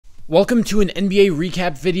Welcome to an NBA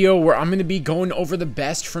recap video where I'm going to be going over the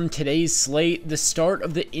best from today's slate. The start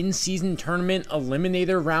of the in-season tournament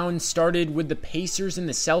eliminator round started with the Pacers and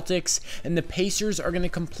the Celtics, and the Pacers are going to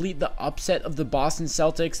complete the upset of the Boston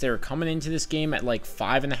Celtics. They're coming into this game at like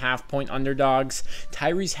 5.5-point underdogs.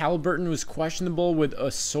 Tyrese Haliburton was questionable with a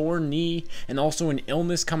sore knee and also an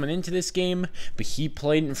illness coming into this game, but he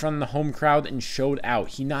played in front of the home crowd and showed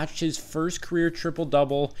out. He notched his first career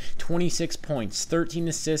triple-double, 26 points, 13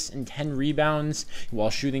 assists, and 10 rebounds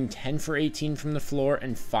while shooting 10 for 18 from the floor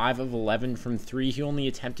and 5 of 11 from 3. He only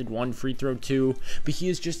attempted one free throw too, but he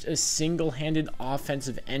is just a single-handed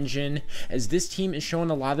offensive engine, as this team is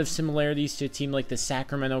showing a lot of similarities to a team like the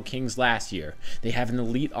Sacramento Kings last year. They have an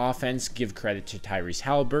elite offense. Give credit to Tyrese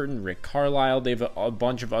Haliburton, Rick Carlisle. They have a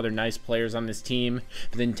bunch of other nice players on this team,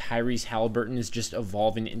 but then Tyrese Haliburton is just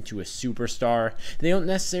evolving into a superstar. They don't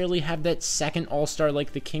necessarily have that second all-star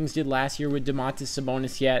like the Kings did last year with Domantas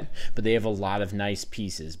Sabonis yet, but they have a lot of nice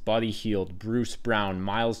pieces. Buddy Hield, Bruce Brown,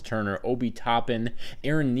 Miles Turner, Obi Toppin,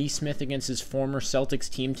 Aaron Nesmith against his former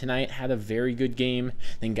Celtics team tonight had a very good game.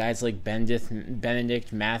 Then guys like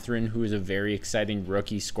Benedict Mathurin, who is a very exciting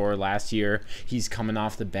rookie scorer last year, he's coming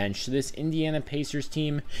off the bench. So this Indiana Pacers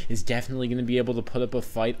team is definitely going to be able to put up a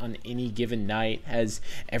fight on any given night, as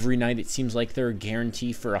every night it seems like they're a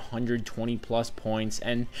guarantee for 120 plus points.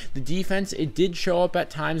 And the defense, it did show up at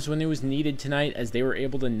times when it was needed tonight, as they were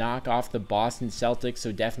able to knock off the Boston Celtics,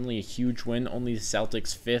 so definitely a huge win. Only the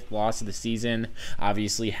Celtics' 5th loss of the season.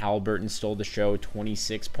 Obviously, Haliburton stole the show,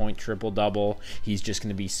 26-point triple-double. He's just going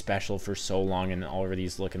to be special for so long, and already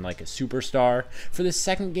he's looking like a superstar. For the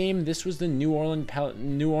second game, this was the New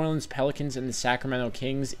Orleans Pelicans and the Sacramento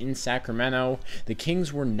Kings in Sacramento. The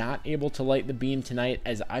Kings were not able to light the beam tonight,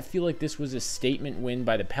 as I feel like this was a statement win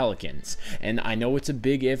by the Pelicans. And I know it's a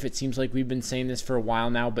big if. It seems like we've been saying this for a while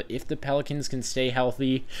now, but if the Pelicans can stay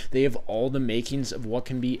healthy, they have all the makings of what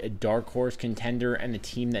can be a dark horse contender and a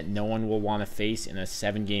team that no one will want to face in a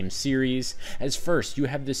 7-game series. As first, you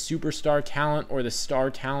have the superstar talent or the star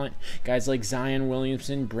talent, guys like Zion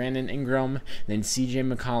Williamson, Brandon Ingram, then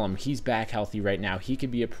CJ McCollum. He's back healthy right now. He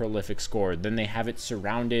could be a prolific scorer. Then they have it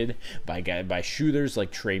surrounded by shooters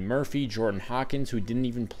like Trey Murphy, Jordan Hawkins, who didn't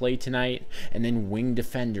even play tonight, and then wing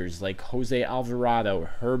defenders like Jose Alvarado.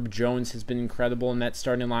 Herb Jones has been incredible in that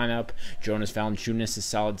starting lineup. Jonas Valanciunas is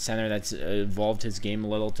solid center that's evolved his game a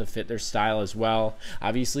little to fit their style as well.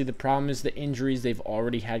 Obviously, the problem is the injuries. They've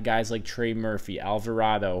already had guys like Trey Murphy,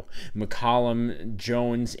 Alvarado, McCollum,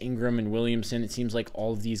 Jones, Ingram, and Williamson. It seems like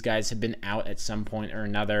all of these guys have been out at some point or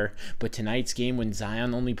another, but tonight's game, when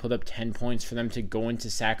Zion only put up 10 points for them to go into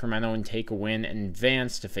Sacramento and take a win and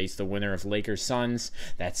advance to face the winner of Lakers Suns,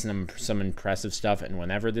 that's some impressive stuff. And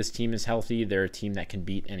whenever this team is healthy, they're a team that can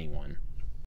beat anyone.